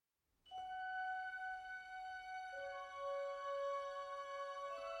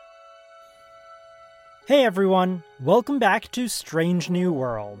Hey everyone, welcome back to Strange New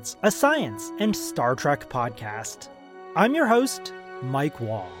Worlds, a science and Star Trek podcast. I'm your host, Mike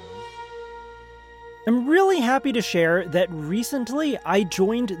Wong. I'm really happy to share that recently I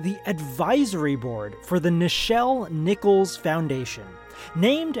joined the advisory board for the Nichelle Nichols Foundation,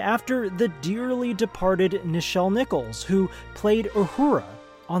 named after the dearly departed Nichelle Nichols, who played Uhura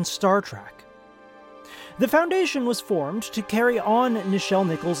on Star Trek. The foundation was formed to carry on Nichelle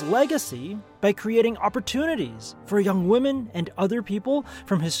Nichols' legacy by creating opportunities for young women and other people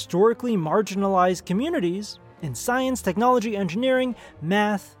from historically marginalized communities in science, technology, engineering,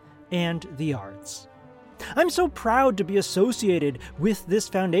 math, and the arts. I'm so proud to be associated with this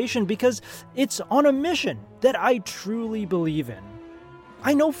foundation because it's on a mission that I truly believe in.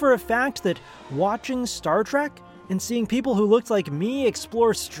 I know for a fact that watching Star Trek and seeing people who looked like me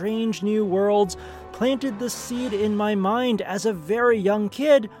explore strange new worlds planted the seed in my mind as a very young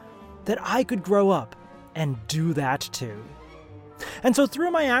kid that I could grow up and do that too. And so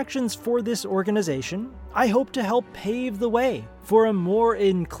through my actions for this organization, I hope to help pave the way for a more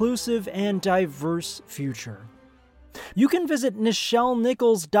inclusive and diverse future. You can visit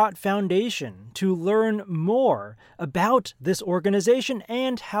nichellenichols.foundation to learn more about this organization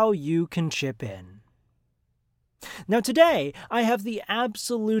and how you can chip in. Now today, I have the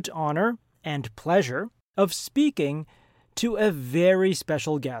absolute honor and pleasure of speaking to a very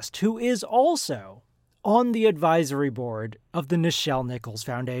special guest who is also on the advisory board of the Nichelle Nichols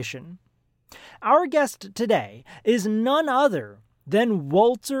Foundation. Our guest today is none other than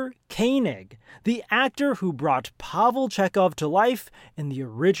Walter Koenig, the actor who brought Pavel Chekhov to life in the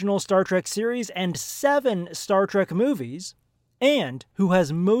original Star Trek series and 7 Star Trek movies, and who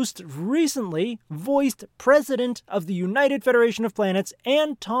has most recently voiced President of the United Federation of Planets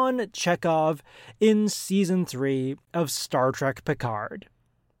Anton Chekhov in Season 3 of Star Trek Picard.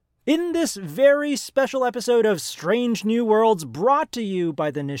 In this very special episode of Strange New Worlds brought to you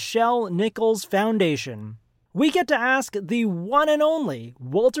by the Nichelle Nichols Foundation, we get to ask the one and only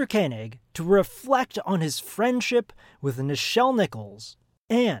Walter Koenig to reflect on his friendship with Nichelle Nichols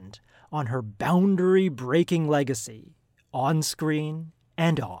and on her boundary-breaking legacy, on screen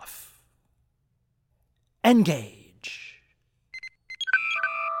and off. Engage.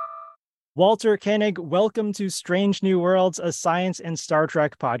 Walter Koenig, welcome to Strange New Worlds, a science and Star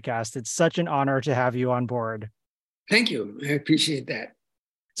Trek podcast. It's such an honor to have you on board. Thank you. I appreciate that.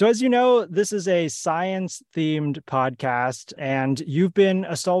 So as you know, this is a science-themed podcast, and you've been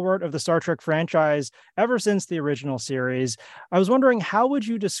a stalwart of the Star Trek franchise ever since the original series. I was wondering, how would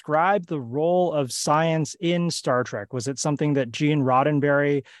you describe the role of science in Star Trek? Was it something that Gene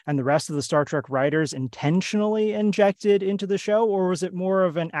Roddenberry and the rest of the Star Trek writers intentionally injected into the show, or was it more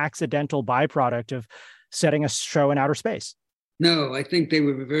of an accidental byproduct of setting a show in outer space? No, I think they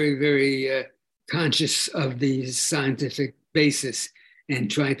were very, very conscious of the scientific basis and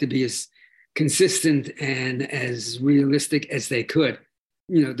tried to be as consistent and as realistic as they could,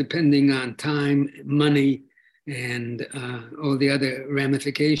 depending on time, money, and all the other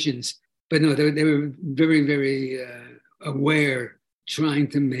ramifications. But no, they were very, very aware, trying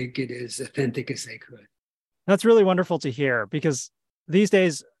to make it as authentic as they could. That's really wonderful to hear, because these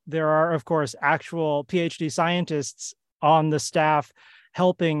days there are, of course, actual PhD scientists on the staff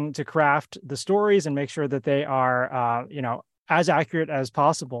helping to craft the stories and make sure that they are, as accurate as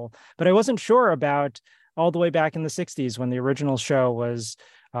possible. But I wasn't sure about all the way back in the 60s when the original show was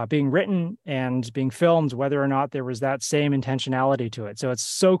being written and being filmed, whether or not there was that same intentionality to it. So it's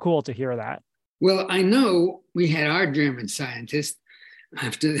so cool to hear that. Well, I know we had our German scientist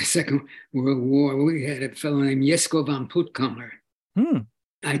after the Second World War. We had a fellow named Jesko von Puttkammer.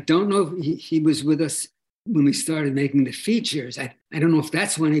 I don't know if he was with us when we started making the features. I don't know if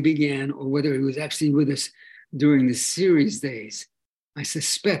that's when he began or whether he was actually with us during the series days. I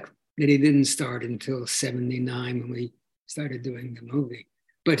suspect that he didn't start until 79 when we started doing the movie.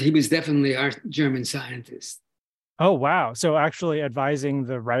 But he was definitely our German scientist. Oh, wow. So actually advising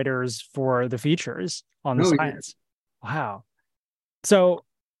the writers for the features on the science. Yeah. Wow. So,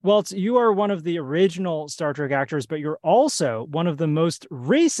 Walt, you are one of the original Star Trek actors, but you're also one of the most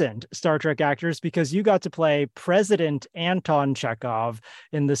recent Star Trek actors because you got to play President Anton Chekhov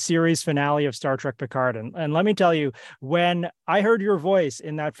in the series finale of Star Trek Picard. And let me tell you, when I heard your voice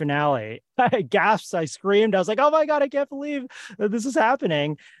in that finale, I gasped, I screamed. I was like, oh my God, I can't believe that this is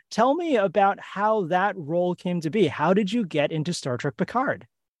happening. Tell me about how that role came to be. How did you get into Star Trek Picard?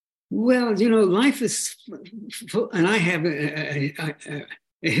 Well, life is full, and I have a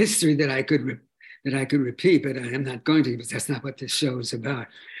history that I could repeat, but I am not going to because that's not what this show is about.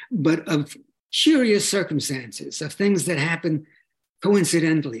 But of curious circumstances, of things that happen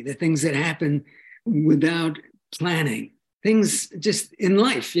coincidentally, the things that happen without planning. Things just in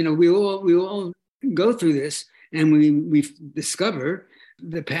life, we all go through this, and we discover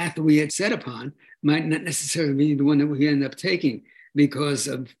the path that we had set upon might not necessarily be the one that we end up taking because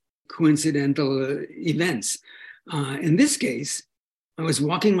of coincidental events. In this case, I was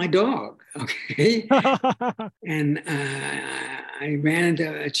walking my dog, okay? And I ran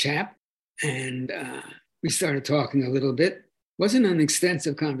into a chap, and we started talking a little bit. Wasn't an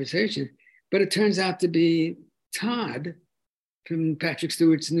extensive conversation, but it turns out to be Todd from Patrick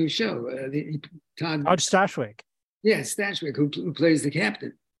Stewart's new show. Todd Stashwick. Yeah, Stashwick, who plays the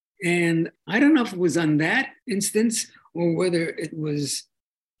captain. And I don't know if it was on that instance or whether it was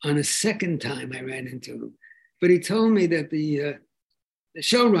on a second time I ran into him. But he told me that the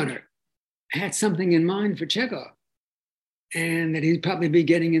showrunner had something in mind for Chekhov and that he'd probably be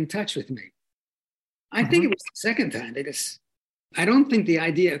getting in touch with me. I think it was the second time. I don't think the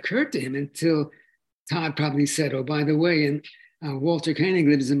idea occurred to him until Todd probably said, oh, by the way, and Walter Koenig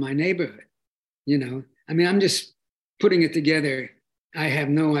lives in my neighborhood. I'm just putting it together. I have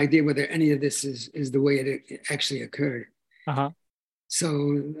no idea whether any of this is the way it actually occurred.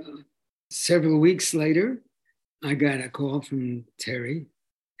 So several weeks later, I got a call from Terry,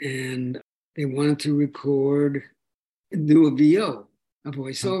 and they wanted to do a VO, a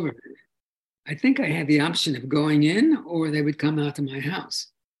voiceover. I think I had the option of going in, or they would come out to my house.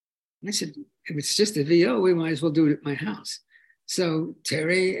 And I said, if it's just a VO, we might as well do it at my house. So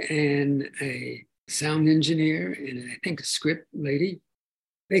Terry and a sound engineer and I think a script lady,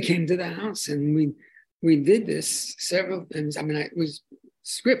 they came to the house, and we did this several times. It was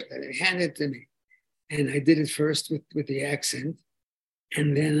script that they handed to me. And I did it first with the accent,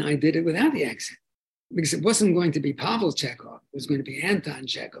 and then I did it without the accent, because it wasn't going to be Pavel Chekhov. It was going to be Anton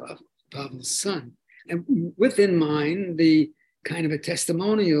Chekhov, Pavel's son. And with in mind the kind of a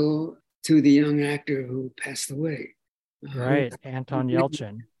testimonial to the young actor who passed away. Right, Anton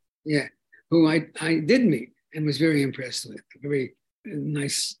Yelchin. Yeah, who I did meet and was very impressed with. A very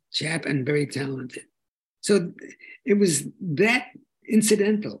nice chap and very talented. So it was that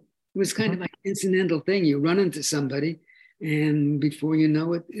incidental. It was kind of like an incidental thing. You run into somebody, and before you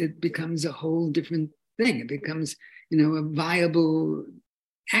know it, it becomes a whole different thing. It becomes, a viable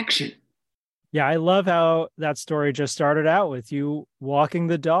action. Yeah, I love how that story just started out with you walking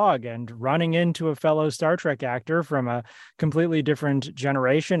the dog and running into a fellow Star Trek actor from a completely different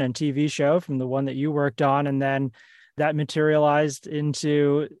generation and TV show from the one that you worked on. And then that materialized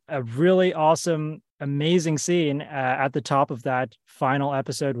into a really awesome, amazing scene at the top of that final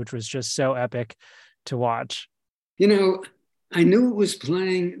episode, which was just so epic to watch. I knew it was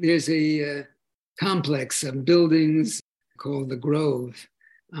playing. There's a complex of buildings called the Grove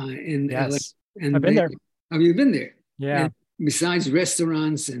in LA. And I've been there. Oh, you've been there? Yeah. And besides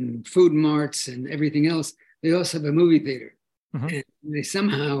restaurants and food marts and everything else, they also have a movie theater. And they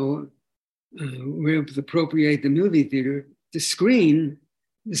somehow were able to appropriate the movie theater to screen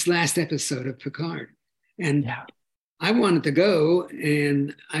this last episode of Picard. And I wanted to go,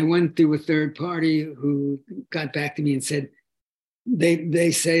 and I went through a third party who got back to me and said,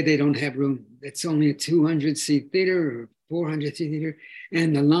 they say they don't have room. It's only a 200-seat theater or 400-seat theater,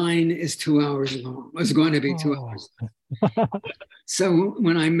 and the line is 2 hours long. It was going to be 2 hours. So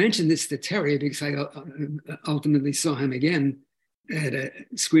when I mentioned this to Terry, because I ultimately saw him again at a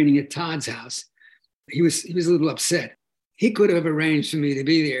screening at Todd's house, he was a little upset. He could have arranged for me to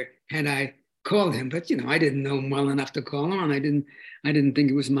be there had I called him, but I didn't know him well enough to call him, and I didn't think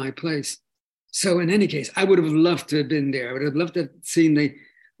it was my place. So in any case, I would have loved to have been there. I would have loved to have seen the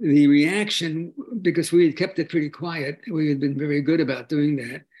reaction, because we had kept it pretty quiet. We had been very good about doing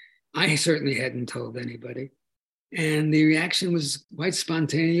that. I certainly hadn't told anybody. And the reaction was quite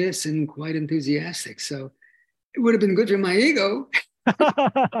spontaneous and quite enthusiastic. So it would have been good for my ego.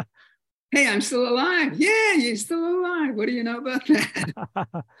 Hey, I'm still alive. Yeah, you're still alive. What do you know about that?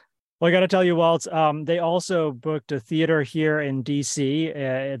 Well, I got to tell you, Walt, they also booked a theater here in DC,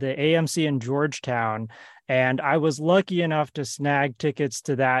 the AMC in Georgetown. And I was lucky enough to snag tickets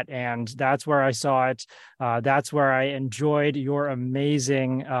to that. And that's where I saw it. That's where I enjoyed your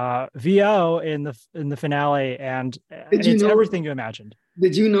amazing VO in the finale. And it's everything you imagined.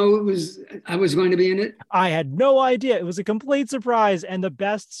 Did you know I was going to be in it? I had no idea. It was a complete surprise, and the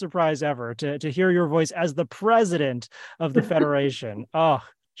best surprise ever to hear your voice as the president of the Federation. Oh,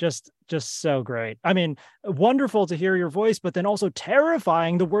 just so great. I mean, wonderful to hear your voice, but then also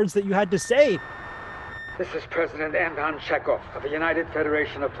terrifying the words that you had to say. This is President Anton Chekhov of the United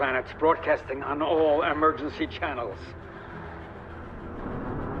Federation of Planets, broadcasting on all emergency channels.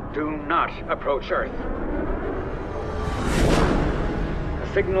 Do not approach Earth. The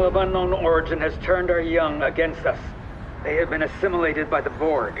signal of unknown origin has turned our young against us. They have been assimilated by the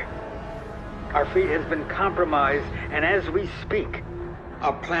Borg. Our fleet has been compromised, and as we speak,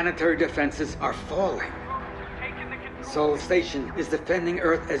 our planetary defenses are falling. Sol Station is defending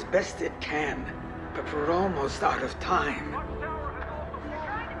Earth as best it can, but we're almost out of time.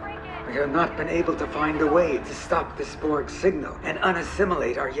 We have not been able to find a way to stop this Borg signal and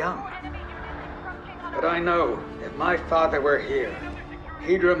unassimilate our young. But I know if my father were here,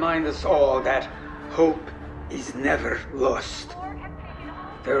 he'd remind us all that hope is never lost.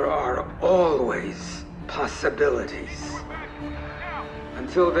 There are always possibilities.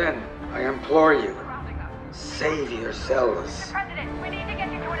 Until then, I implore you, save yourselves.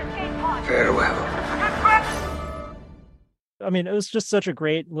 Farewell. I mean, it was just such a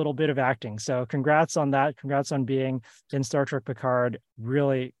great little bit of acting. So congrats on that. Congrats on being in Star Trek Picard.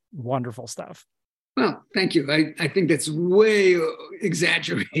 Really wonderful stuff. Well, thank you. I think that's way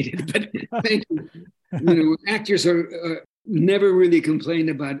exaggerated, but thank you. Actors are never really complain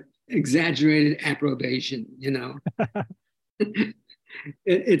about exaggerated approbation,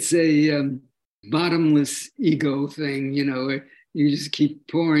 It's a bottomless ego thing, You just keep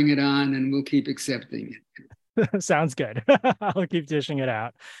pouring it on and we'll keep accepting it. Sounds good. I'll keep dishing it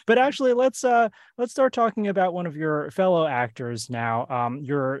out. But actually, let's start talking about one of your fellow actors now.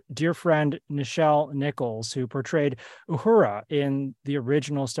 Your dear friend Nichelle Nichols, who portrayed Uhura in the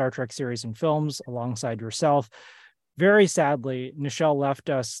original Star Trek series and films alongside yourself. Very sadly, Nichelle left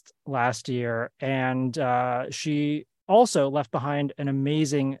us last year, and she also left behind an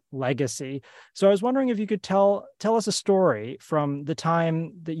amazing legacy. So I was wondering if you could tell us a story from the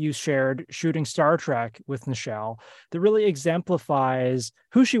time that you shared shooting Star Trek with Nichelle that really exemplifies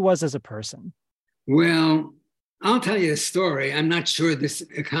who she was as a person. Well, I'll tell you a story. I'm not sure this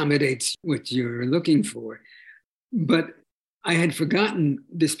accommodates what you're looking for, but I had forgotten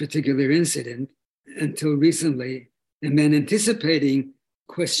this particular incident until recently, and then anticipating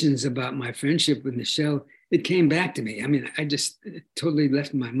questions about my friendship with Nichelle, it came back to me. I mean, it totally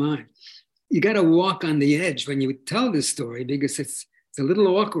left my mind. You got to walk on the edge when you tell this story because it's a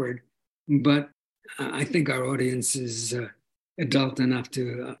little awkward, but I think our audience is adult enough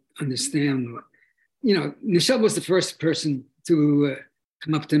to understand. Nichelle was the first person to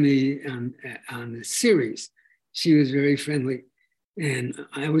come up to me on the series. She was very friendly. And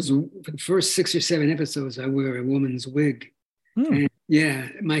for the first 6 or 7 episodes, I wear a woman's wig. And yeah,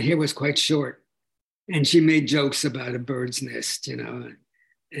 my hair was quite short. And she made jokes about a bird's nest,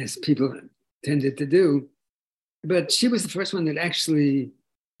 as people tended to do. But she was the first one that actually,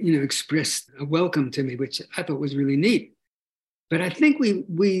 expressed a welcome to me, which I thought was really neat. But I think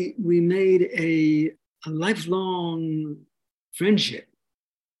we made a lifelong friendship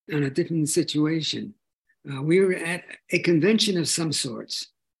on a different situation. We were at a convention of some sorts,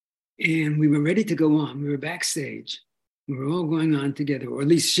 and we were ready to go on. We were backstage. We were all going on together, or at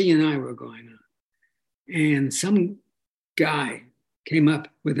least she and I were going on. And some guy came up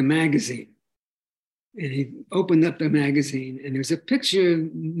with a magazine, and he opened up the magazine, and there's a picture of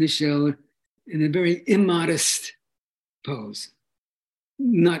Nichelle in a very immodest pose.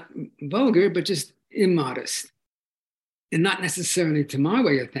 Not vulgar, but just immodest. And not necessarily to my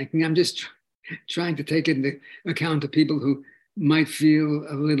way of thinking. I'm just trying to take into account of people who might feel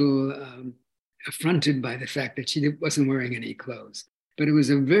a little affronted by the fact that she wasn't wearing any clothes. But it was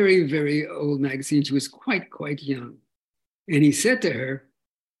a very, very old magazine. She was quite, quite young. And he said to her,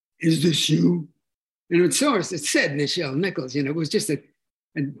 "Is this you?" And it said Nichelle Nichols. It was just a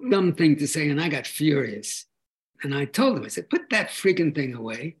dumb thing to say. And I got furious. And I told him, I said, "Put that freaking thing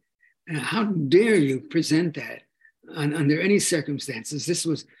away. How dare you present that under any circumstances?" This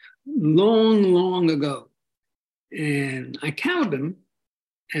was long, long ago. And I cowed him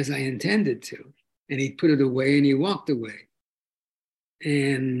as I intended to. And he put it away and he walked away.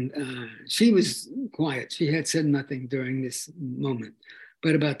 And she was quiet. She had said nothing during this moment.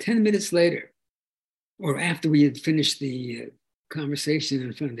 But about 10 minutes later, or after we had finished the conversation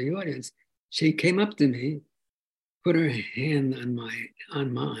in front of the audience, she came up to me, put her hand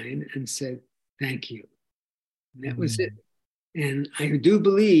on mine and said, "Thank you." And that was it. And I do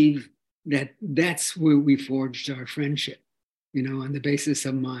believe that that's where we forged our friendship, on the basis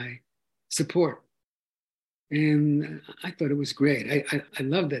of my support. And I thought it was great. I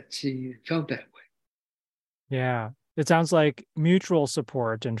love that she felt that way. Yeah. It sounds like mutual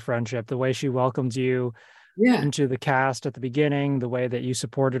support and friendship, the way she welcomed you into the cast at the beginning, the way that you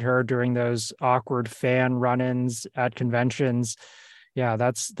supported her during those awkward fan run-ins at conventions. Yeah,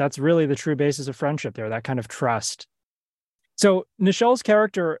 that's really the true basis of friendship there, that kind of trust. So Nichelle's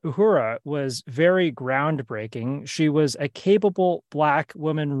character, Uhura, was very groundbreaking. She was a capable Black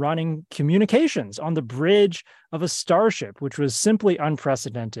woman running communications on the bridge of a starship, which was simply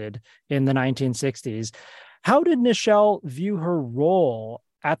unprecedented in the 1960s. How did Nichelle view her role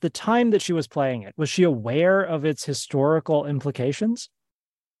at the time that she was playing it? Was she aware of its historical implications?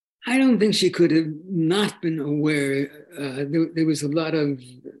 I don't think she could have not been aware. There was a lot of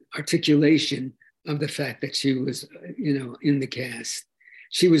articulation of the fact that she was, in the cast.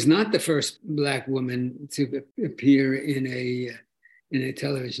 She was not the first Black woman to appear in a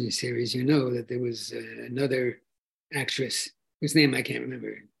television series. You know that there was another actress whose name I can't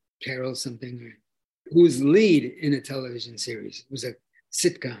remember, Carol something, who was lead in a television series. It was a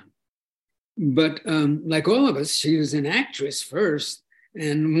sitcom. But like all of us, she was an actress first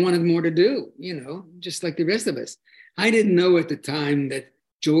and wanted more to do, just like the rest of us. I didn't know at the time that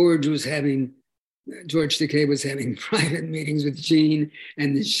George Takei was having private meetings with Jean,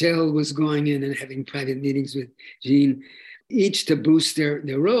 and Nichelle was going in and having private meetings with Jean, each to boost their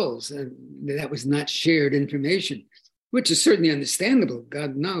roles. And that was not shared information, which is certainly understandable,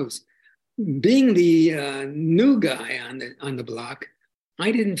 God knows. Being the new guy on the block,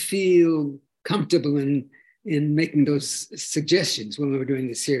 I didn't feel comfortable in making those suggestions when we were doing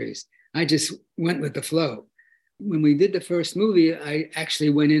the series. I just went with the flow. When we did the first movie, I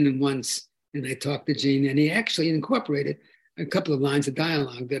actually went in once and I talked to Gene, and he actually incorporated a couple of lines of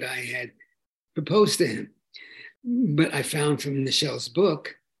dialogue that I had proposed to him. But I found from Nichelle's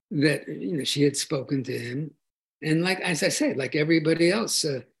book that she had spoken to him, and as I said, like everybody else,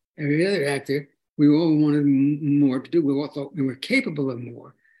 every other actor, we all wanted more to do. We all thought we were capable of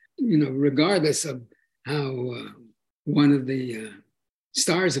more, regardless of how one of the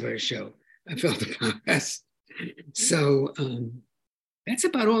stars of our show felt about us. So that's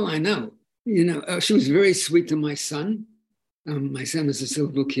about all I know. She was very sweet to my son. My son was a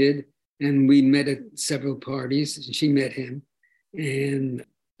little kid, and we met at several parties. And she met him, and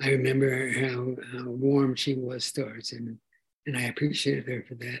I remember how warm she was towards him, and I appreciated her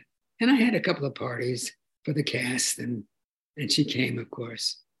for that. And I had a couple of parties for the cast, and she came, of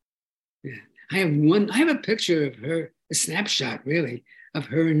course. Yeah, I have a picture of her, a snapshot really of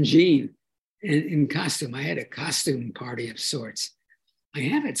her and Jean in costume. I had a costume party of sorts. I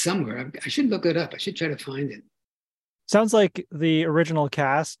have it somewhere. I should look it up. I should try to find it. Sounds like the original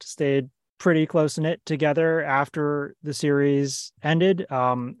cast stayed pretty close knit together after the series ended.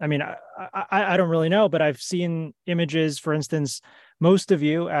 I mean, I don't really know, but I've seen images, for instance, most of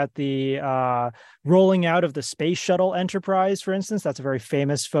you at the rolling out of the Space Shuttle Enterprise, for instance. That's a very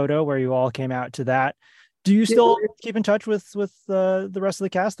famous photo where you all came out to that. Do you still keep in touch with the rest of the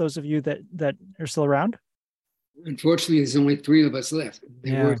cast, those of you that are still around? Unfortunately, there's only 3 of us left.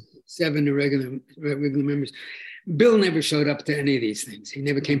 There were 7 regular members. Bill never showed up to any of these things. He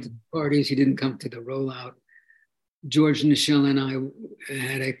never came to the parties. He didn't come to the rollout. George, Nichelle, and I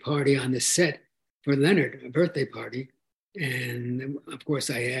had a party on the set for Leonard, a birthday party. And of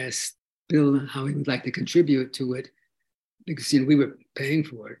course, I asked Bill how he would like to contribute to it because we were paying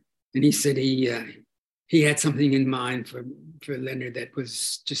for it. And he said he had something in mind for Leonard that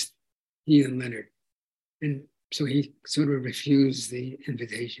was just he and Leonard. And so he sort of refused the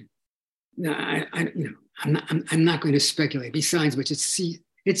invitation. Now, I'm not going to speculate. Besides which,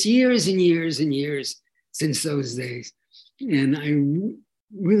 it's years and years and years since those days, and I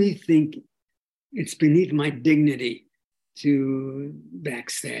really think it's beneath my dignity to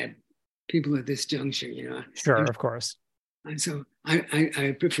backstab people at this juncture. Sure, of course. And so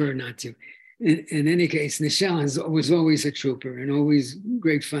I prefer not to. In any case, Nichelle was always a trooper and always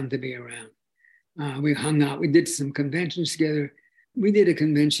great fun to be around. We hung out. We did some conventions together. We did a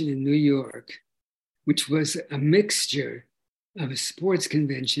convention in New York, which was a mixture of a sports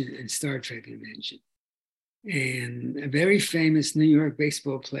convention and Star Trek convention. And a very famous New York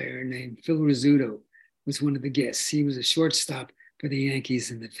baseball player named Phil Rizzuto was one of the guests. He was a shortstop for the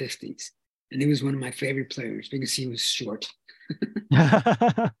Yankees in the 50s. And he was one of my favorite players because he was short.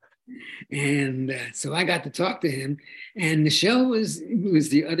 And so I got to talk to him. And Nichelle was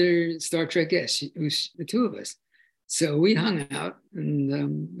the other Star Trek guest. It was the 2 of us. So we hung out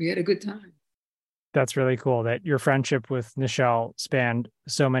and we had a good time. That's really cool that your friendship with Nichelle spanned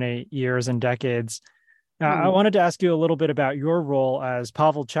so many years and decades. I wanted to ask you a little bit about your role as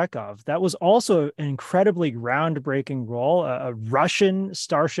Pavel Chekhov. That was also an incredibly groundbreaking role, a Russian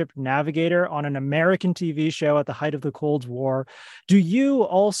starship navigator on an American TV show at the height of the Cold War. Do you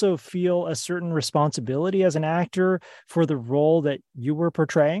also feel a certain responsibility as an actor for the role that you were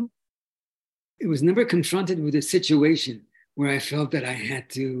portraying? It was never confronted with a situation where I felt that I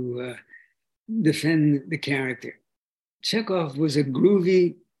had to defend the character. Chekhov was a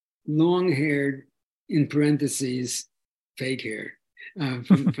groovy, long-haired, in parentheses, fake hair,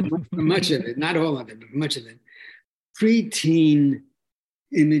 for much of it, not all of it, but much of it, preteen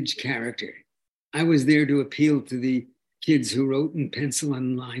image character. I was there to appeal to the kids who wrote in pencil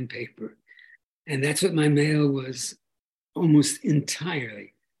and line paper. And that's what my mail was almost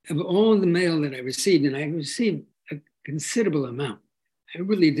entirely. Of all the mail that I received, and I received a considerable amount, I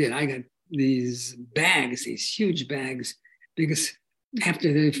really did. I got these bags, these huge bags, because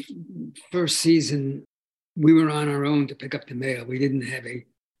after the first season, we were on our own to pick up the mail. We didn't have a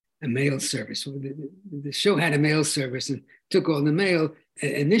mail service. The show had a mail service and took all the mail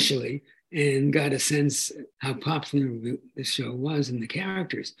initially and got a sense how popular the show was and the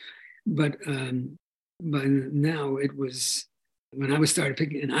characters. But now it was, when I was started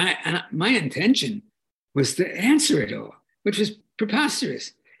picking, and my intention was to answer it all, which was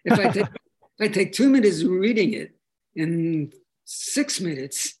preposterous. If I take 2 minutes reading it and 6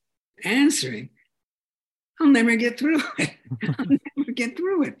 minutes answering, I'll never get through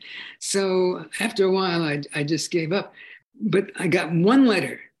it. So after a while, I just gave up. But I got one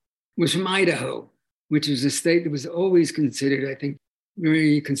letter, was from Idaho, which was a state that was always considered, I think,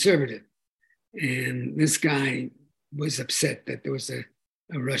 very conservative. And this guy was upset that there was a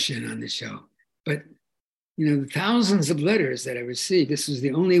Russian on the show. But, the thousands of letters that I received, this was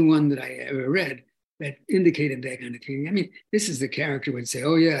the only one that I ever read that indicated that kind of thing. I mean, this is the character would say,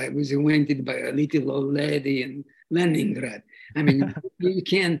 oh yeah, it was invented by a little old lady in Leningrad. I mean, you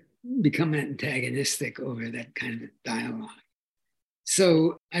can't become antagonistic over that kind of dialogue.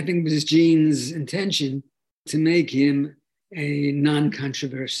 So I think it was Gene's intention to make him a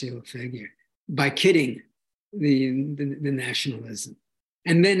non-controversial figure by kidding the nationalism.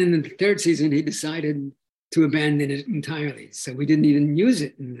 And then in the third season, he decided to abandon it entirely. So we didn't even use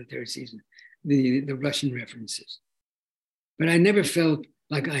it in the third season, the Russian references. But I never felt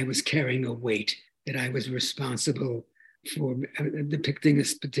like I was carrying a weight, that I was responsible for depicting a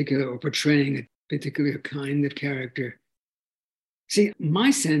particular or portraying a particular kind of character. See,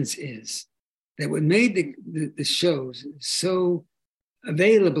 my sense is that what made the shows so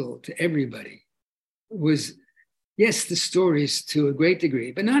available to everybody was, yes, the stories to a great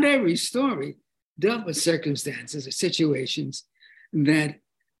degree, but not every story dealt with circumstances or situations that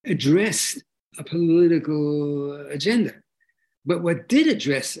addressed a political agenda. But what did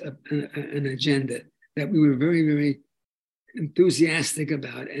address an agenda that we were very, very enthusiastic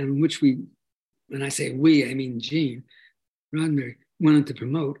about, and which we, when I say we, I mean Gene Roddenberry, wanted to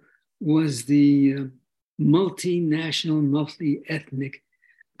promote, was the multinational, multi-ethnic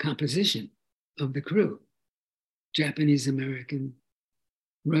composition of the crew. Japanese American,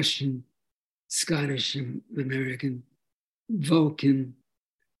 Russian, Scottish American, Vulcan.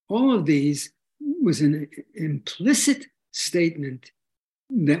 All of these was an implicit statement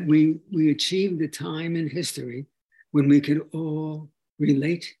that we achieved a time in history when we could all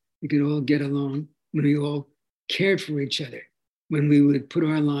relate, we could all get along, when we all cared for each other, when we would put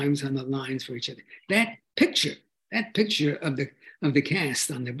our lives on the lines for each other. That picture of the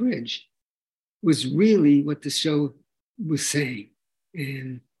cast on the bridge was really what the show was saying.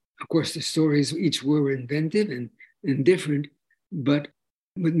 And of course, the stories each were inventive and different, but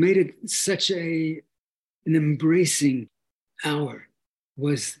what made it such an embracing hour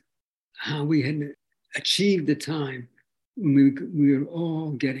was how we had achieved the time when we were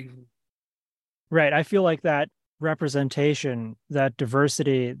all getting along. Right. I feel like that representation, that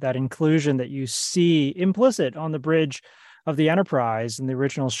diversity, that inclusion that you see implicit on the bridge of the Enterprise in the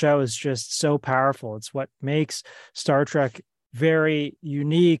original show is just so powerful. It's what makes Star Trek very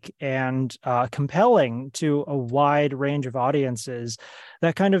unique and compelling to a wide range of audiences.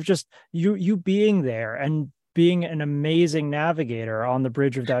 That kind of just you being there and being an amazing navigator on the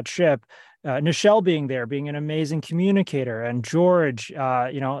bridge of that ship. Nichelle being there, being an amazing communicator, and George,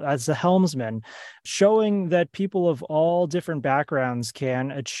 as the helmsman, showing that people of all different backgrounds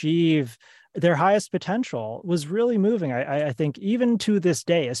can achieve their highest potential was really moving. I think even to this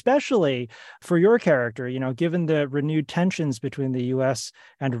day, especially for your character, given the renewed tensions between the US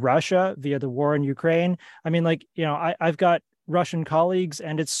and Russia via the war in Ukraine. I mean, I've got Russian colleagues,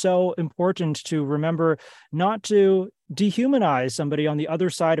 and it's so important to remember not to dehumanize somebody on the other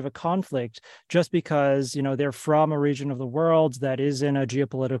side of a conflict just because, they're from a region of the world that is in a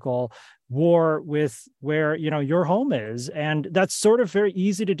geopolitical war with where, your home is. And that's sort of very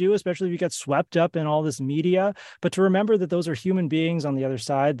easy to do, especially if you get swept up in all this media, but to remember that those are human beings on the other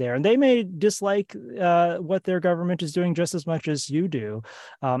side there. And they may dislike what their government is doing just as much as you do.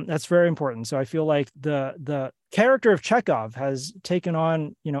 That's very important. So I feel like the character of Chekhov has taken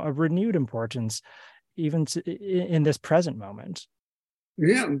on, a renewed importance even in this present moment.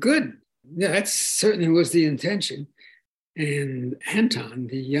 Yeah, good. Yeah, that certainly was the intention. And Anton,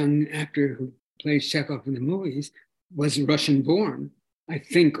 the young actor who plays Chekhov in the movies, was Russian born, I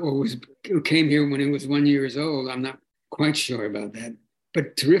think, or came here when he was 1 year old. I'm not quite sure about that.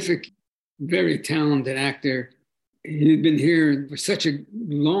 But terrific, very talented actor. He'd been here for such a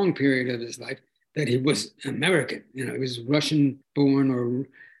long period of his life that he was American. He was Russian born, or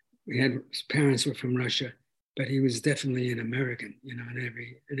his parents were from Russia, but he was definitely an American,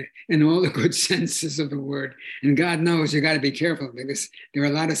 in all the good senses of the word. And God knows you got to be careful because there are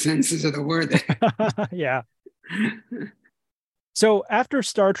a lot of senses of the word. Yeah. So after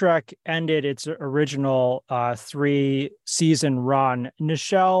Star Trek ended its original 3-season run,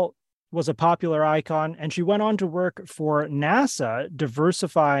 Nichelle was a popular icon, and she went on to work for NASA,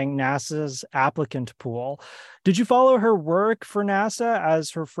 diversifying NASA's applicant pool. Did you follow her work for NASA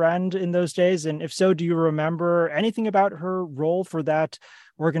as her friend in those days? And if so, do you remember anything about her role for that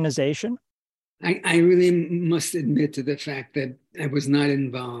organization? I really must admit to the fact that I was not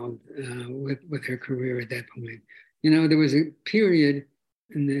involved with her career at that point. There was a period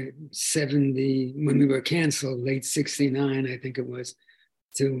in the 70s when we were canceled, late 69, I think it was,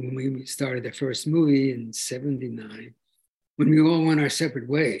 to when we started the first movie in 79, when we all went our separate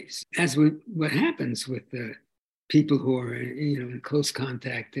ways. That's what happens with the people who are, in close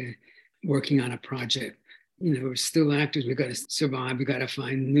contact, working on a project. We're still actors. We've got to survive. We've got to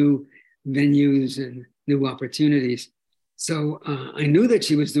find new venues and new opportunities. So I knew that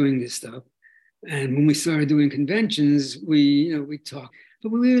she was doing this stuff. And when we started doing conventions, we talked,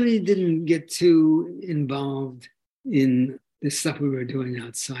 but we really didn't get too involved in the stuff we were doing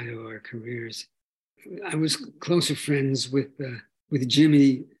outside of our careers. I was closer friends with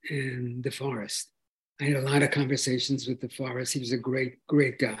Jimmy and DeForest. I had a lot of conversations with DeForest. He was a great,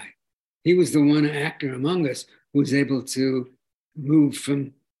 great guy. He was the one actor among us who was able to move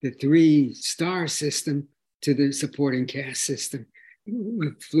from the 3-star system to the supporting cast system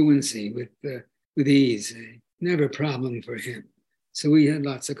with fluency, with ease. Never a problem for him. So we had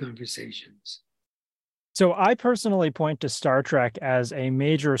lots of conversations. So I personally point to Star Trek as a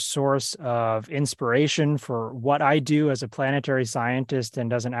major source of inspiration for what I do as a planetary scientist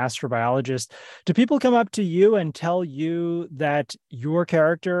and as an astrobiologist. Do people come up to you and tell you that your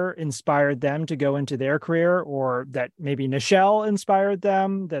character inspired them to go into their career, or that maybe Nichelle inspired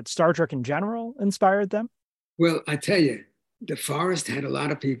them, that Star Trek in general inspired them? Well, I tell you, DeForest had a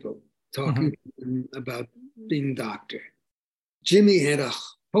lot of people talking to him about being a doctor. Jimmy had a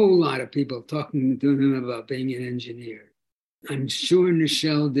whole lot of people talking to him about being an engineer. I'm sure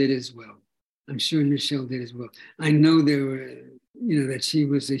Nichelle did as well. I know there were, that she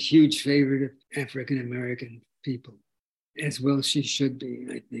was a huge favorite of African-American people, as well she should be,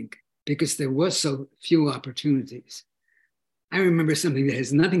 I think, because there was so few opportunities. I remember something that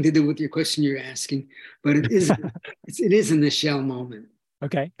has nothing to do with your question you're asking, but it is a Nichelle moment.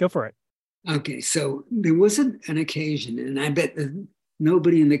 Okay, go for it. Okay, so there was an occasion, and I bet that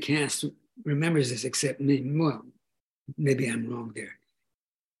nobody in the cast remembers this except me. Well, maybe I'm wrong there.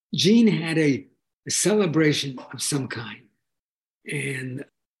 Gene had a celebration of some kind. And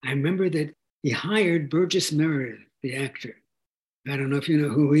I remember that he hired Burgess Meredith, the actor. I don't know if you know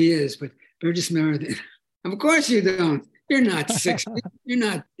who he is, but Burgess Meredith, of course you don't. You're not 60. You're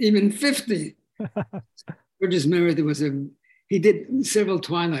not even 50. Burgess Meredith he did several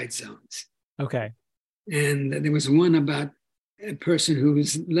Twilight Zones. Okay. And there was one about a person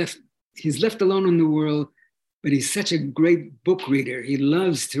he's left alone in the world, but he's such a great book reader. He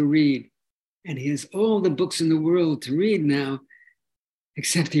loves to read, and he has all the books in the world to read now,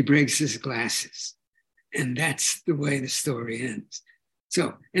 except he breaks his glasses. And that's the way the story ends.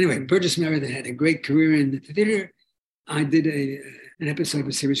 So anyway, Burgess Meredith had a great career in the theater. I did an episode of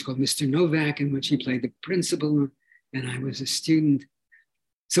a series called Mr. Novak, in which he played the principal, and I was a student.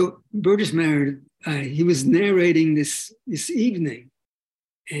 So Burgess Meredith, he was narrating this evening,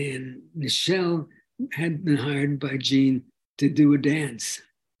 and Nichelle had been hired by Gene to do a dance.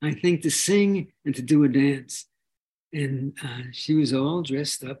 I think to sing and to do a dance. And she was all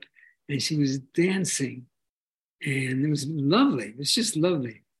dressed up, and she was dancing. And it was lovely. It was just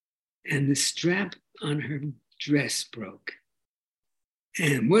lovely. And the strap on her dress broke.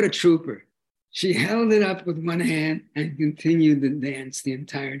 And what a trooper. She held it up with one hand and continued the dance the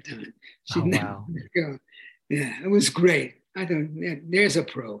entire time. She never let go. Yeah, it was great. I thought, yeah, there's a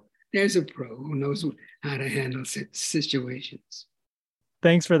pro. There's a pro who knows how to handle situations.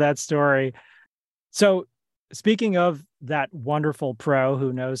 Thanks for that story. So Speaking of that wonderful pro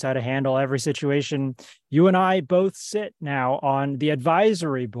who knows how to handle every situation, you and I both sit now on the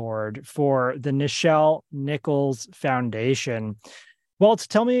advisory board for the Nichelle Nichols Foundation. Walt,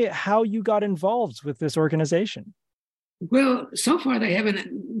 tell me how you got involved with this organization. Well, so far they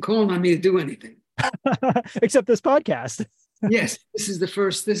haven't called on me to do anything. Except this podcast. Yes, this is the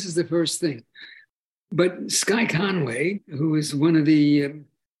first thing. But Sky Conway, who is one of the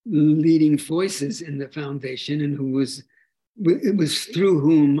leading voices in the foundation, and it was through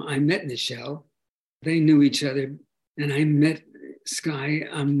whom I met Nichelle. They knew each other, and I met Sky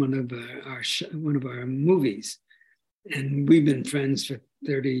on one of our movies, and we've been friends for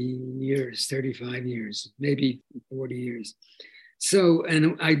 30 years, 35 years, maybe 40 years. So,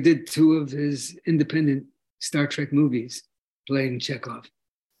 and I did 2 of his independent Star Trek movies, playing Chekhov.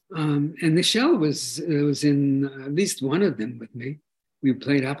 And Nichelle was in at least one of them with me. We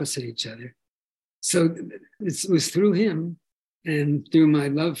played opposite each other. So it was through him and through my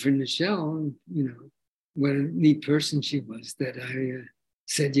love for Nichelle, what a neat person she was, that I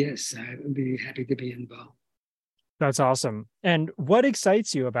said yes, I would be happy to be involved. That's awesome. And what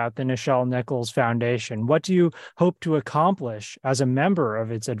excites you about the Nichelle Nichols Foundation? What do you hope to accomplish as a member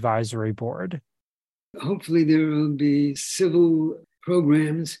of its advisory board? Hopefully there will be civil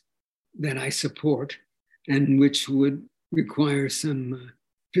programs that I support and which would require some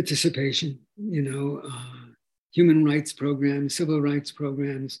participation, human rights programs, civil rights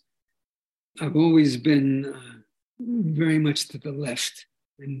programs. I've always been very much to the left,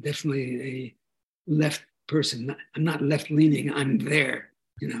 and definitely a left person. I'm not left-leaning, I'm there,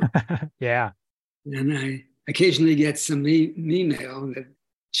 Yeah. And I occasionally get some email that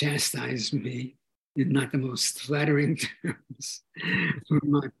chastise me in not the most flattering terms for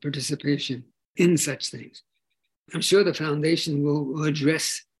my participation in such things. I'm sure the foundation will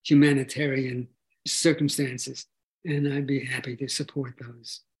address humanitarian circumstances, and I'd be happy to support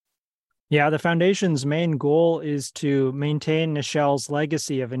those. Yeah, the foundation's main goal is to maintain Nichelle's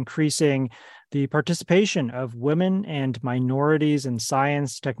legacy of increasing the participation of women and minorities in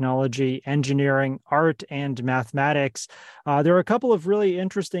science, technology, engineering, art, and mathematics. There are a couple of really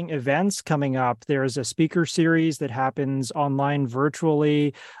interesting events coming up. There's a speaker series that happens online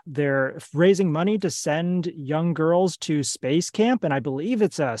virtually. They're raising money to send young girls to space camp, and I believe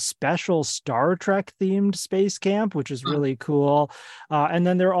it's a special Star Trek themed space camp, which is really cool. And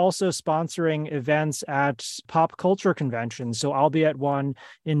then they're also sponsoring events at pop culture conventions. So I'll be at one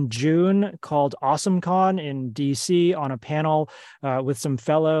in June called AwesomeCon in DC on a panel with some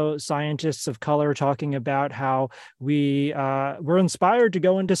fellow scientists of color talking about how we were inspired to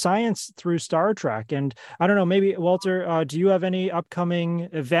go into science through Star Trek. And I don't know, maybe Walter, do you have any upcoming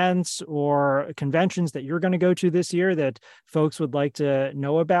events or conventions that you're going to go to this year that folks would like to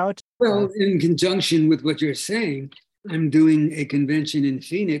know about? Well, in conjunction with what you're saying, I'm doing a convention in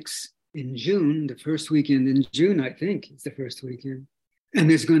Phoenix in June, the first weekend in June, I think it's the first weekend. And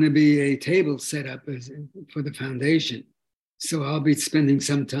there's going to be a table set up for the foundation. So I'll be spending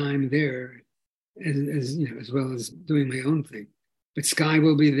some time there as well as doing my own thing. But Sky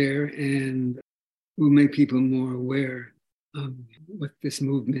will be there and will make people more aware of what this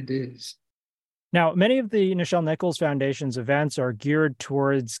movement is. Now, many of the Nichelle Nichols Foundation's events are geared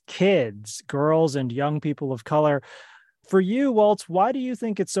towards kids, girls, and young people of color. For you, Walt, why do you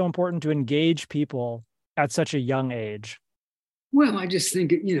think it's so important to engage people at such a young age? Well, I just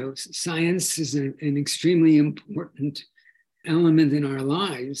think, science is an extremely important element in our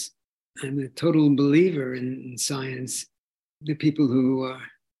lives. I'm a total believer in science. The people who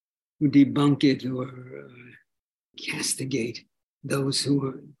debunk it or castigate those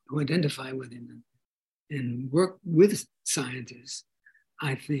who identify with it and work with scientists,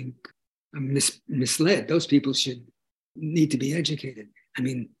 I think are misled. Those people need to be educated. I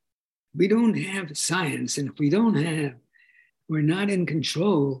mean, we don't have science, and if we're not in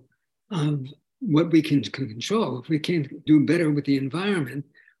control of what we can control. If we can't do better with the environment,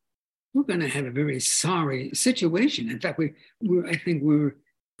 we're going to have a very sorry situation. In fact, I think we're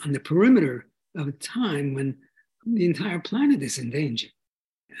on the perimeter of a time when the entire planet is in danger.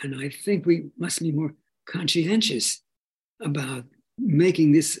 And I think we must be more conscientious about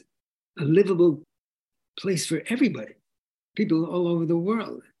making this a livable place for everybody, people all over the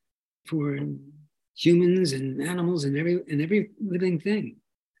world, for humans and animals and every living thing.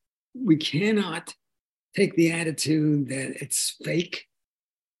 We cannot take the attitude that it's fake,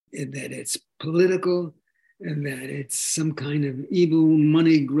 that it's political, and that it's some kind of evil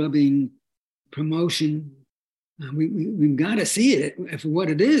money-grubbing promotion. We've got to see it for what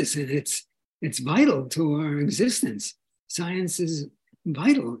it is, and it's vital to our existence. Science is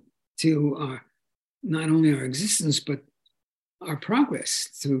vital to not only our existence, but our progress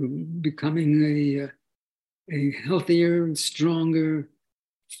to becoming a healthier, stronger,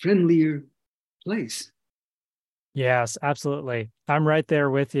 friendlier place. Yes, absolutely. I'm right there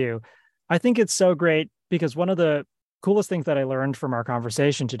with you. I think it's so great because one of the coolest things that I learned from our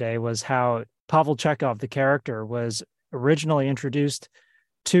conversation today was how Pavel Chekhov, the character, was originally introduced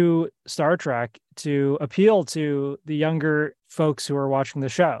to Star Trek to appeal to the younger folks who are watching the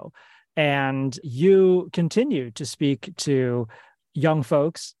show. And you continue to speak to young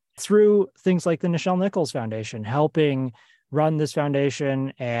folks through things like the Nichelle Nichols Foundation, helping run this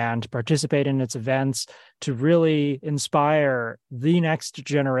foundation and participate in its events to really inspire the next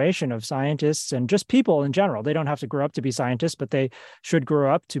generation of scientists and just people in general. They don't have to grow up to be scientists, but they should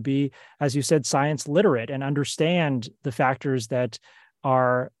grow up to be, as you said, science literate and understand the factors that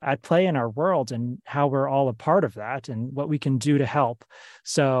are at play in our world and how we're all a part of that and what we can do to help.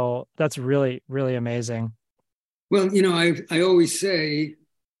 So that's really, really amazing. Well, I always say,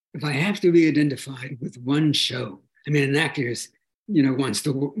 if I have to be identified with one show, I mean, an actor wants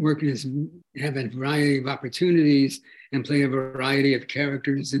to work have a variety of opportunities and play a variety of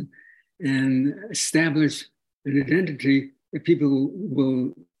characters and establish an identity that people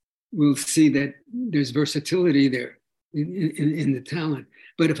will see that there's versatility there in the talent.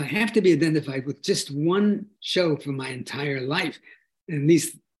 But if I have to be identified with just one show for my entire life, at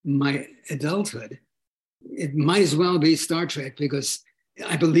least my adulthood, it might as well be Star Trek, because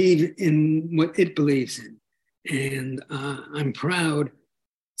I believe in what it believes in. And I'm proud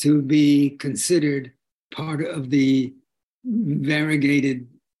to be considered part of the variegated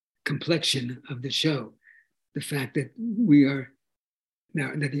complexion of the show. The fact that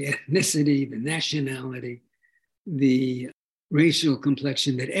that the ethnicity, the nationality, the racial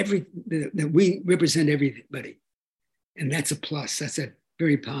complexion, that we represent everybody. And that's a plus. That's a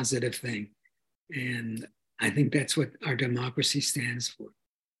very positive thing. And I think that's what our democracy stands for.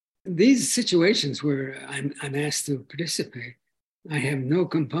 These situations where I'm asked to participate, I have no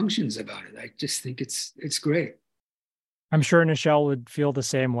compunctions about it. I just think it's great. I'm sure Nichelle would feel the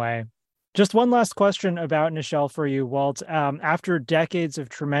same way. Just one last question about Nichelle for you, Walt. After decades of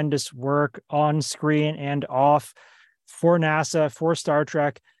tremendous work on screen and off for NASA, for Star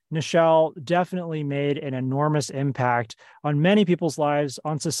Trek, Nichelle definitely made an enormous impact on many people's lives,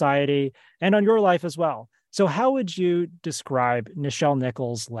 on society, and on your life as well. So how would you describe Nichelle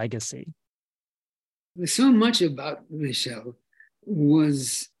Nichols' legacy? So much about Nichelle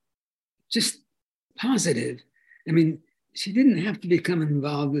was just positive. I mean, she didn't have to become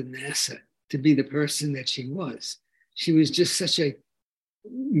involved with NASA to be the person that she was. She was just such a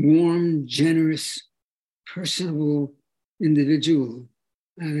warm, generous, personable individual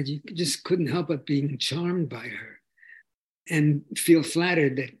that you just couldn't help but being charmed by her and feel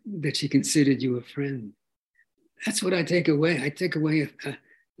flattered that she considered you a friend. That's what I take away. I take away a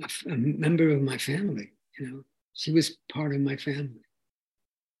member of my family. She was part of my family.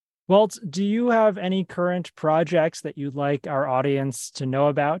 Walt, do you have any current projects that you'd like our audience to know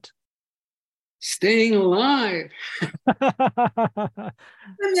about? Staying alive. I'm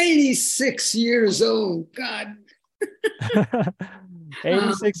 86 years old. God.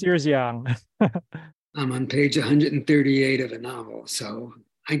 86 years young. I'm on page 138 of a novel. So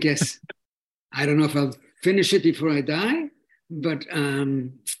I guess, I don't know if I'll finish it before I die, but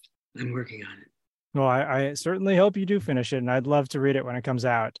I'm working on it. Well, I certainly hope you do finish it, and I'd love to read it when it comes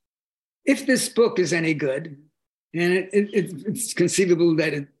out. If this book is any good, and it's conceivable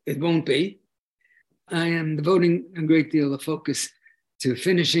that it won't be, I am devoting a great deal of focus to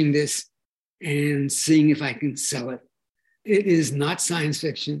finishing this and seeing if I can sell it. It is not science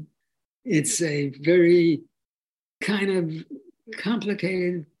fiction. It's a very kind of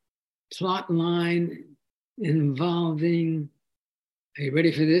complicated plot line involving, are you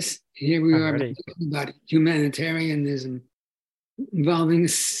ready for this? Here we are talking about humanitarianism involving a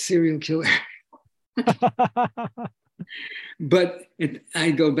serial killer. But I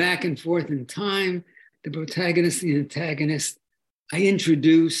go back and forth in time. The protagonist, the antagonist, I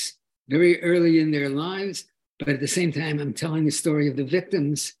introduce very early in their lives, but at the same time, I'm telling the story of the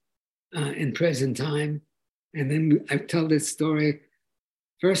victims in present time. And then I tell this story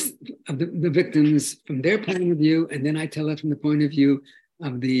first of the victims from their point of view, and then I tell it from the point of view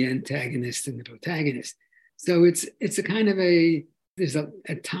of the antagonist and the protagonist. So it's a kind of there's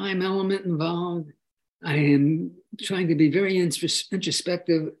a time element involved. I am trying to be very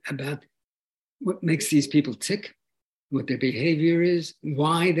introspective about what makes these people tick, what their behavior is,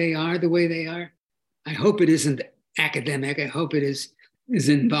 why they are the way they are. I hope it isn't academic. I hope it is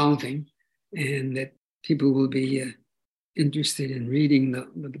involving, and that people will be interested in reading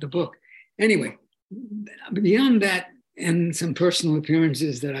the book. Anyway, beyond that and some personal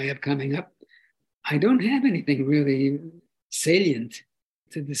appearances that I have coming up, I don't have anything really salient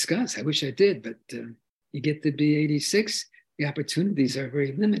to discuss. I wish I did, but you get to be 86, the opportunities are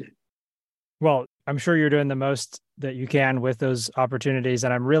very limited. Well, I'm sure you're doing the most that you can with those opportunities,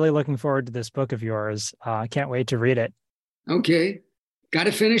 and I'm really looking forward to this book of yours. I can't wait to read it. Okay, got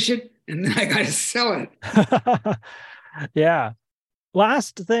to finish it, and then I got to sell it. Yeah.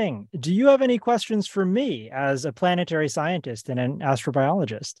 Last thing, do you have any questions for me as a planetary scientist and an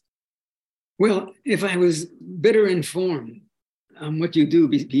astrobiologist? Well, if I was better informed on what you do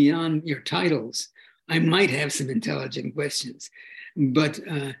beyond your titles, I might have some intelligent questions. But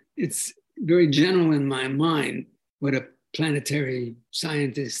it's very general in my mind what a planetary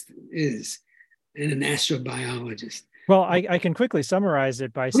scientist is and an astrobiologist. Well, I can quickly summarize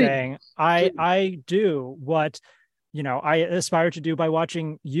it by saying I do what I aspire to do by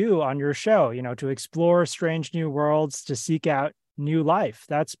watching you on your show, to explore strange new worlds, to seek out new life.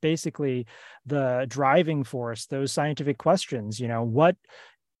 That's basically the driving force, those scientific questions, what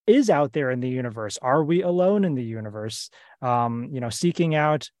is out there in the universe? Are we alone in the universe? Seeking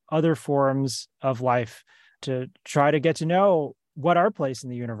out other forms of life to try to get to know what our place in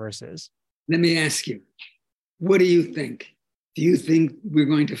the universe is. Let me ask you, what do you think? Do you think we're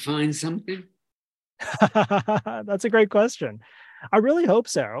going to find something? That's a great question. I really hope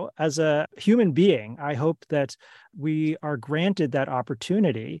so. As a human being, I hope that we are granted that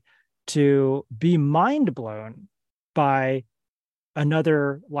opportunity to be mind blown by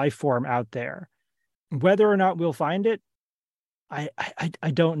another life form out there. Whether or not we'll find it,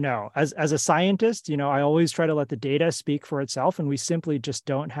 I don't know. As a scientist, I always try to let the data speak for itself, and we simply just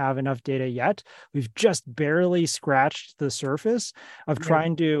don't have enough data yet. We've just barely scratched the surface of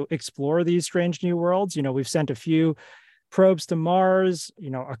trying to explore these strange new worlds. We've sent a few probes to Mars,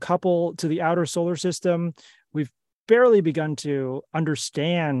 a couple to the outer solar system. We've barely begun to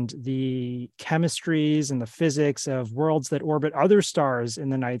understand the chemistries and the physics of worlds that orbit other stars in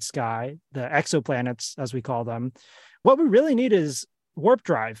the night sky, the exoplanets, as we call them. What we really need is warp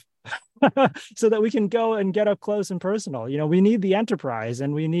drive so that we can go and get up close and personal. We need the Enterprise,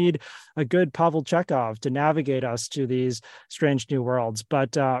 and we need a good Pavel Chekhov to navigate us to these strange new worlds.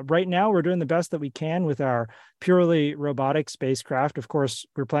 But right now, we're doing the best that we can with our purely robotic spacecraft. Of course,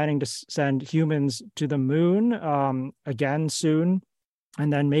 we're planning to send humans to the moon again soon,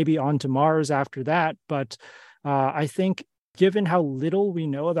 and then maybe on to Mars after that. But I think given how little we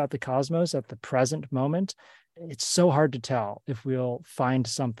know about the cosmos at the present moment, it's so hard to tell if we'll find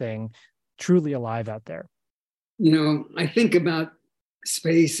something truly alive out there. I think about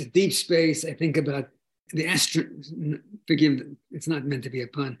space, deep space. I think about forgive, it's not meant to be a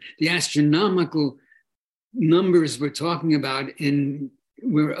pun, the astronomical numbers we're talking about in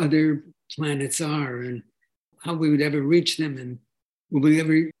where other planets are and how we would ever reach them and will we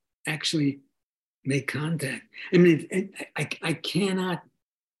ever actually make contact. I mean,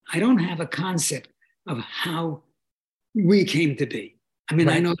 I don't have a concept of how we came to be. I mean,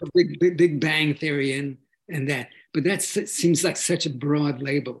 right. I know the big Bang Theory and that, but that seems like such a broad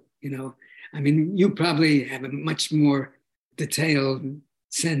label, I mean, you probably have a much more detailed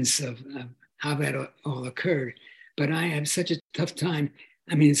sense of how that all occurred, but I have such a tough time.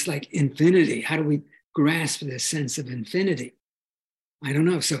 I mean, it's like infinity. How do we grasp this sense of infinity? I don't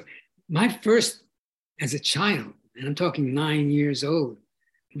know. So my first, as a child, and I'm talking 9 years old,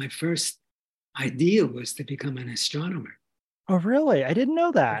 my first idea was to become an astronomer. Oh, really? I didn't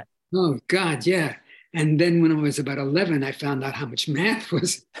know that. Oh, God, yeah. And then when I was about 11, I found out how much math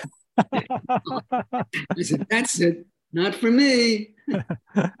was. I said, that's it. Not for me.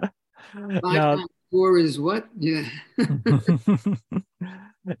 5 times 4 is what? Yeah.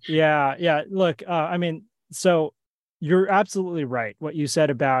 Yeah. Look, I mean, so you're absolutely right. What you said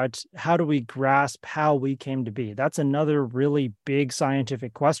about how do we grasp how we came to be? That's another really big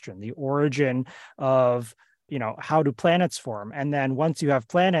scientific question, the origin of, how do planets form? And then once you have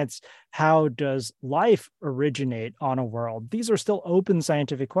planets, how does life originate on a world? These are still open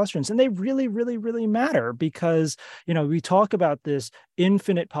scientific questions, and they really, really, really matter because, we talk about this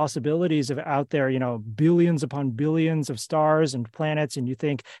infinite possibilities of out there, billions upon billions of stars and planets, and you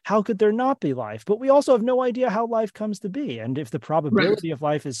think, how could there not be life? But we also have no idea how life comes to be. And if the probability of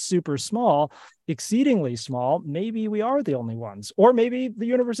life is super small, exceedingly small, maybe we are the only ones, or maybe the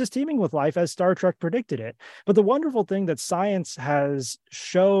universe is teeming with life as Star Trek predicted it. But the wonderful thing that science has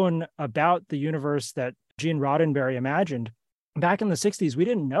shown about the universe that Gene Roddenberry imagined back in the 60s, we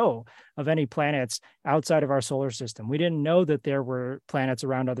didn't know of any planets outside of our solar system. We didn't know that there were planets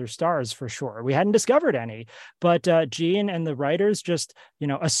around other stars for sure. We hadn't discovered any, but Gene and the writers just,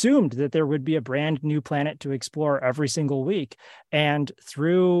 assumed that there would be a brand new planet to explore every single week. And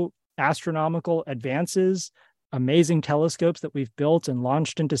through astronomical advances, amazing telescopes that we've built and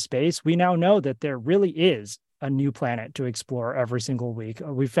launched into space, we now know that there really is a new planet to explore every single week.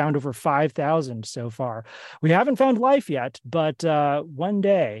 We've found over 5,000 so far. We haven't found life yet, but one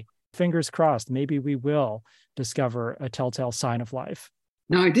day, fingers crossed, maybe we will discover a telltale sign of life.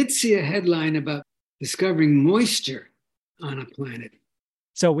 Now, I did see a headline about discovering moisture on a planet.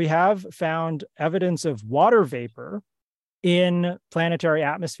 So we have found evidence of water vapor in planetary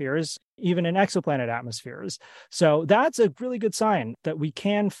atmospheres, even in exoplanet atmospheres. So that's a really good sign that we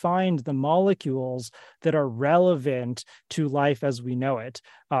can find the molecules that are relevant to life as we know it.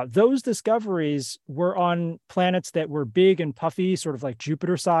 Those discoveries were on planets that were big and puffy, sort of like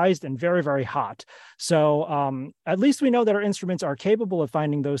Jupiter-sized and very, very hot. So at least we know that our instruments are capable of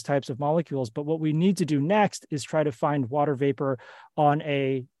finding those types of molecules. But what we need to do next is try to find water vapor on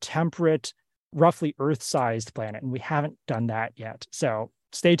a temperate, roughly Earth-sized planet, and we haven't done that yet. So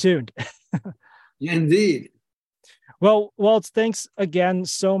stay tuned. Indeed. Well, Walt, thanks again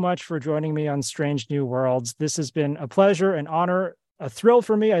so much for joining me on Strange New Worlds. This has been a pleasure, an honor, a thrill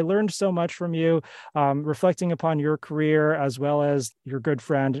for me. I learned so much from you, reflecting upon your career as well as your good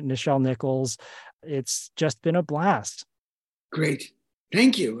friend, Nichelle Nichols. It's just been a blast. Great.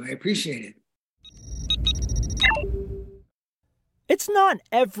 Thank you. I appreciate it. It's not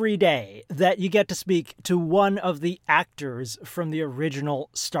every day that you get to speak to one of the actors from the original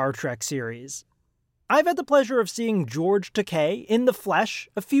Star Trek series. I've had the pleasure of seeing George Takei in the flesh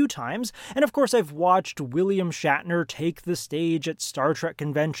a few times, and of course I've watched William Shatner take the stage at Star Trek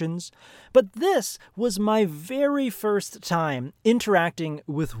conventions, but this was my very first time interacting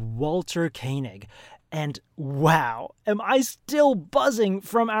with Walter Koenig. And wow, am I still buzzing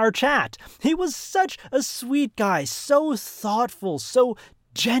from our chat. He was such a sweet guy, so thoughtful, so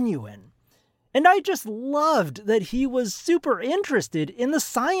genuine. And I just loved that he was super interested in the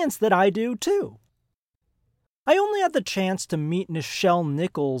science that I do too. I only had the chance to meet Nichelle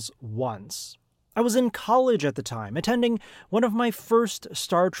Nichols once. I was in college at the time, attending one of my first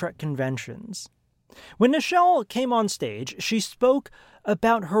Star Trek conventions. When Nichelle came on stage, she spoke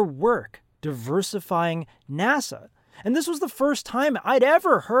about her work diversifying NASA. And this was the first time I'd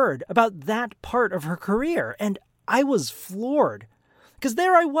ever heard about that part of her career. And I was floored. Because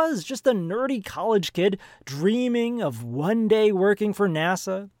there I was, just a nerdy college kid, dreaming of one day working for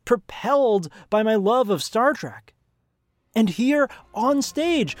NASA, propelled by my love of Star Trek. And here on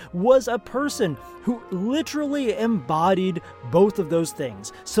stage was a person who literally embodied both of those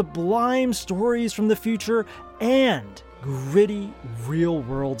things. Sublime stories from the future and gritty,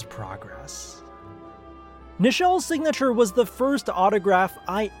 real-world progress. Nichelle's signature was the first autograph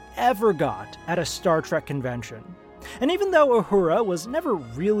I ever got at a Star Trek convention. And even though Uhura was never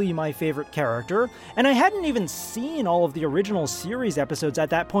really my favorite character, and I hadn't even seen all of the original series episodes at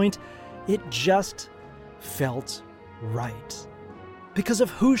that point, it just felt right. Because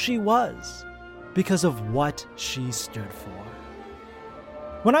of who she was. Because of what she stood for.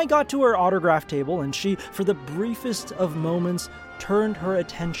 When I got to her autograph table and she, for the briefest of moments, turned her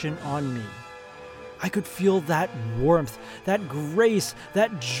attention on me, I could feel that warmth, that grace,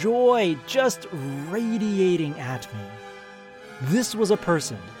 that joy just radiating at me. This was a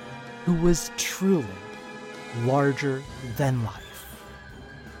person who was truly larger than life.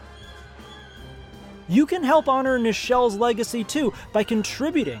 You can help honor Nichelle's legacy too by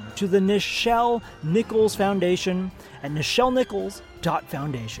contributing to the Nichelle Nichols Foundation at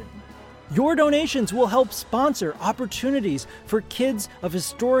nichellenichols.foundation. Your donations will help sponsor opportunities for kids of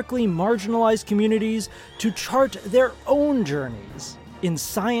historically marginalized communities to chart their own journeys in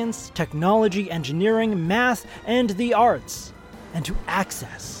science, technology, engineering, math, and the arts, and to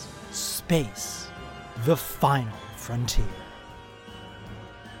access space, the final frontier.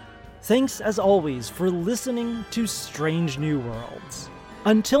 Thanks as always for listening to Strange New Worlds.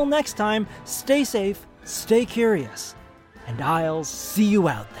 Until next time, stay safe, stay curious, and I'll see you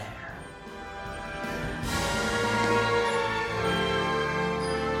out there.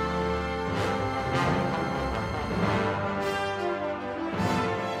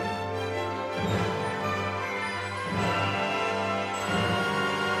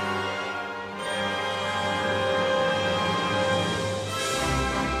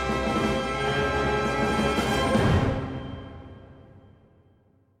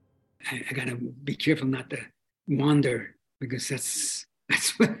 I got to be careful not to wander because that's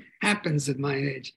what happens at my age.